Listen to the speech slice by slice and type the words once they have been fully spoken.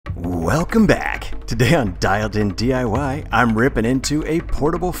Welcome back! Today on Dialed In DIY, I'm ripping into a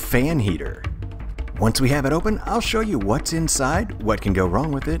portable fan heater. Once we have it open, I'll show you what's inside, what can go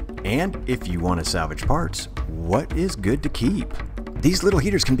wrong with it, and if you want to salvage parts, what is good to keep. These little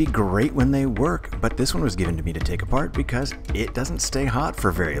heaters can be great when they work, but this one was given to me to take apart because it doesn't stay hot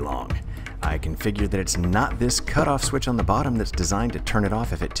for very long. I configured that it's not this cutoff switch on the bottom that's designed to turn it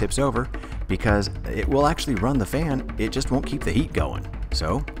off if it tips over, because it will actually run the fan, it just won't keep the heat going.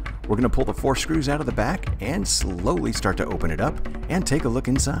 So we're going to pull the 4 screws out of the back and slowly start to open it up and take a look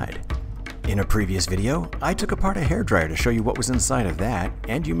inside. In a previous video, I took apart a hairdryer to show you what was inside of that,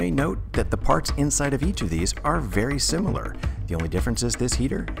 and you may note that the parts inside of each of these are very similar. The only difference is this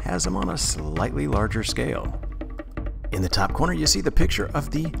heater has them on a slightly larger scale. In the top corner, you see the picture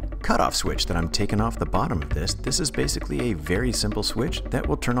of the cutoff switch that I'm taking off the bottom of this. This is basically a very simple switch that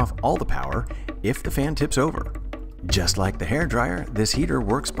will turn off all the power if the fan tips over. Just like the hairdryer, this heater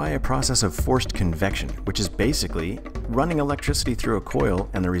works by a process of forced convection, which is basically running electricity through a coil,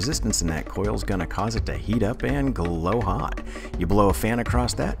 and the resistance in that coil is going to cause it to heat up and glow hot. You blow a fan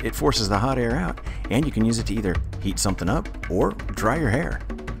across that, it forces the hot air out, and you can use it to either heat something up or dry your hair.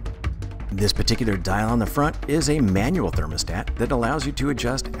 This particular dial on the front is a manual thermostat that allows you to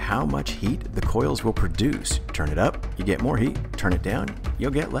adjust how much heat the coils will produce. Turn it up, you get more heat. Turn it down, you'll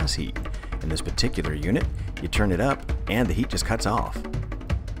get less heat. In this particular unit, you turn it up and the heat just cuts off.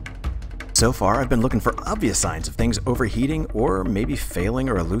 So far, I've been looking for obvious signs of things overheating or maybe failing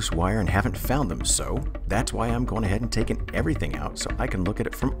or a loose wire and haven't found them, so that's why I'm going ahead and taking everything out so I can look at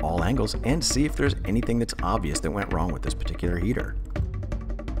it from all angles and see if there's anything that's obvious that went wrong with this particular heater.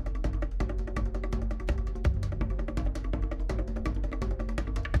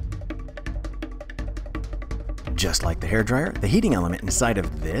 Just like the hairdryer, the heating element inside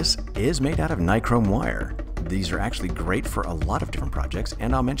of this is made out of Nichrome wire. These are actually great for a lot of different projects,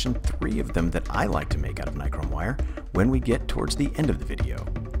 and I'll mention 3 of them that I like to make out of Nichrome wire when we get towards the end of the video.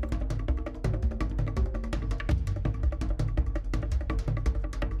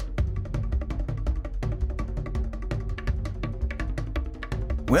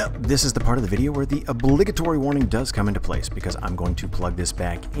 Well, this is the part of the video where the obligatory warning does come into place, because I'm going to plug this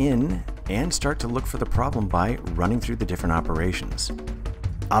back in and start to look for the problem by running through the different operations.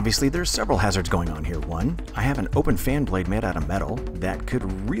 Obviously, there's several hazards going on here. 1, I have an open fan blade made out of metal that could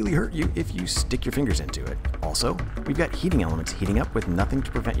really hurt you if you stick your fingers into it. Also, we've got heating elements heating up with nothing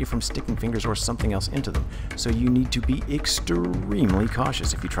to prevent you from sticking fingers or something else into them, so you need to be extremely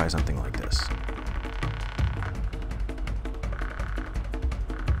cautious if you try something like this.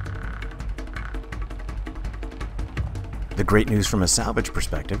 The great news from a salvage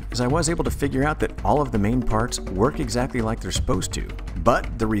perspective is I was able to figure out that all of the main parts work exactly like they're supposed to,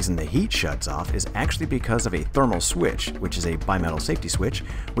 but the reason the heat shuts off is actually because of a thermal switch, which is a bimetal safety switch,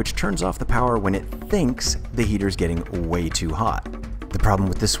 which turns off the power when it thinks the heater's getting way too hot. The problem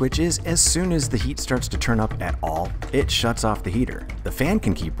with this switch is as soon as the heat starts to turn up at all, it shuts off the heater. The fan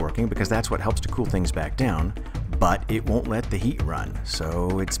can keep working because that's what helps to cool things back down, but it won't let the heat run,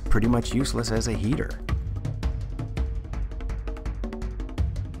 so it's pretty much useless as a heater.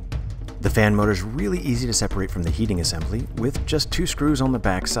 The fan motor is really easy to separate from the heating assembly with just 2 screws on the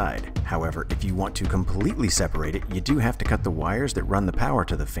back side. However, if you want to completely separate it, you do have to cut the wires that run the power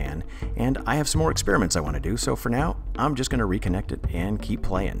to the fan, and I have some more experiments I want to do, so for now, I'm just going to reconnect it and keep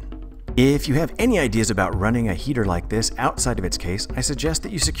playing. If you have any ideas about running a heater like this outside of its case, I suggest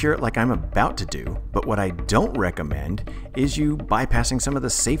that you secure it like I'm about to do, but what I don't recommend is you bypassing some of the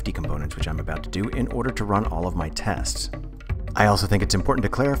safety components which I'm about to do in order to run all of my tests. I also think it's important to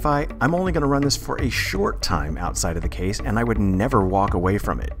clarify, I'm only going to run this for a short time outside of the case, and I would never walk away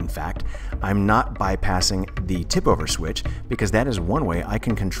from it. In fact, I'm not bypassing the tip-over switch because that is one way I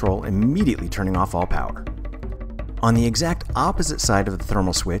can control immediately turning off all power. On the exact opposite side of the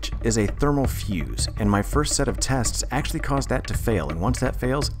thermal switch is a thermal fuse, and my first set of tests actually caused that to fail, and once that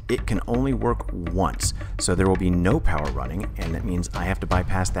fails, it can only work once, so there will be no power running, and that means I have to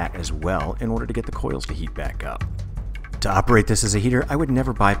bypass that as well in order to get the coils to heat back up. To operate this as a heater, I would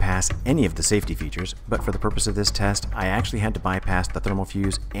never bypass any of the safety features, but for the purpose of this test, I actually had to bypass the thermal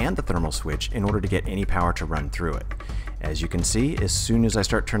fuse and the thermal switch in order to get any power to run through it. As you can see, as soon as I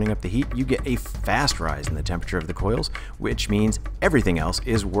start turning up the heat, you get a fast rise in the temperature of the coils, which means everything else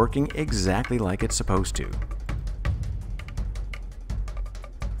is working exactly like it's supposed to.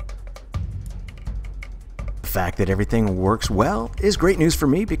 fact that everything works well is great news for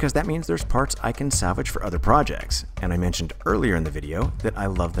me because that means there's parts I can salvage for other projects. And I mentioned earlier in the video that I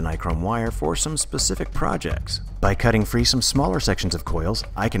love the Nichrome wire for some specific projects. By cutting free some smaller sections of coils,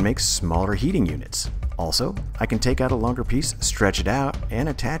 I can make smaller heating units. Also, I can take out a longer piece, stretch it out, and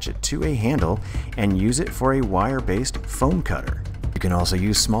attach it to a handle and use it for a wire-based foam cutter. You can also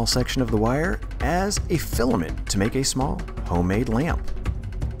use a small section of the wire as a filament to make a small homemade lamp.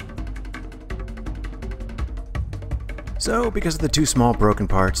 So, because of the two small broken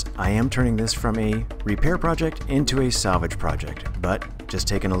parts, I am turning this from a repair project into a salvage project. But just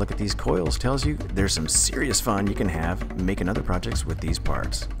taking a look at these coils tells you there's some serious fun you can have making other projects with these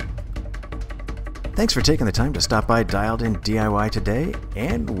parts. Thanks for taking the time to stop by Dialed In DIY today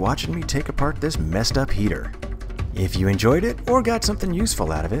and watching me take apart this messed up heater. If you enjoyed it or got something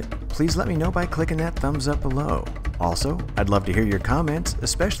useful out of it, please let me know by clicking that thumbs up below. Also, I'd love to hear your comments,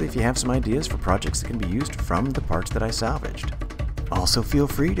 especially if you have some ideas for projects that can be used from the parts that I salvaged. Also, feel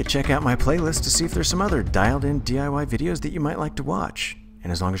free to check out my playlist to see if there's some other Dialed In DIY videos that you might like to watch.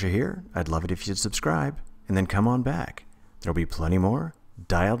 And as long as you're here, I'd love it if you'd subscribe, and then come on back. There'll be plenty more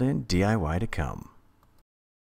Dialed In DIY to come.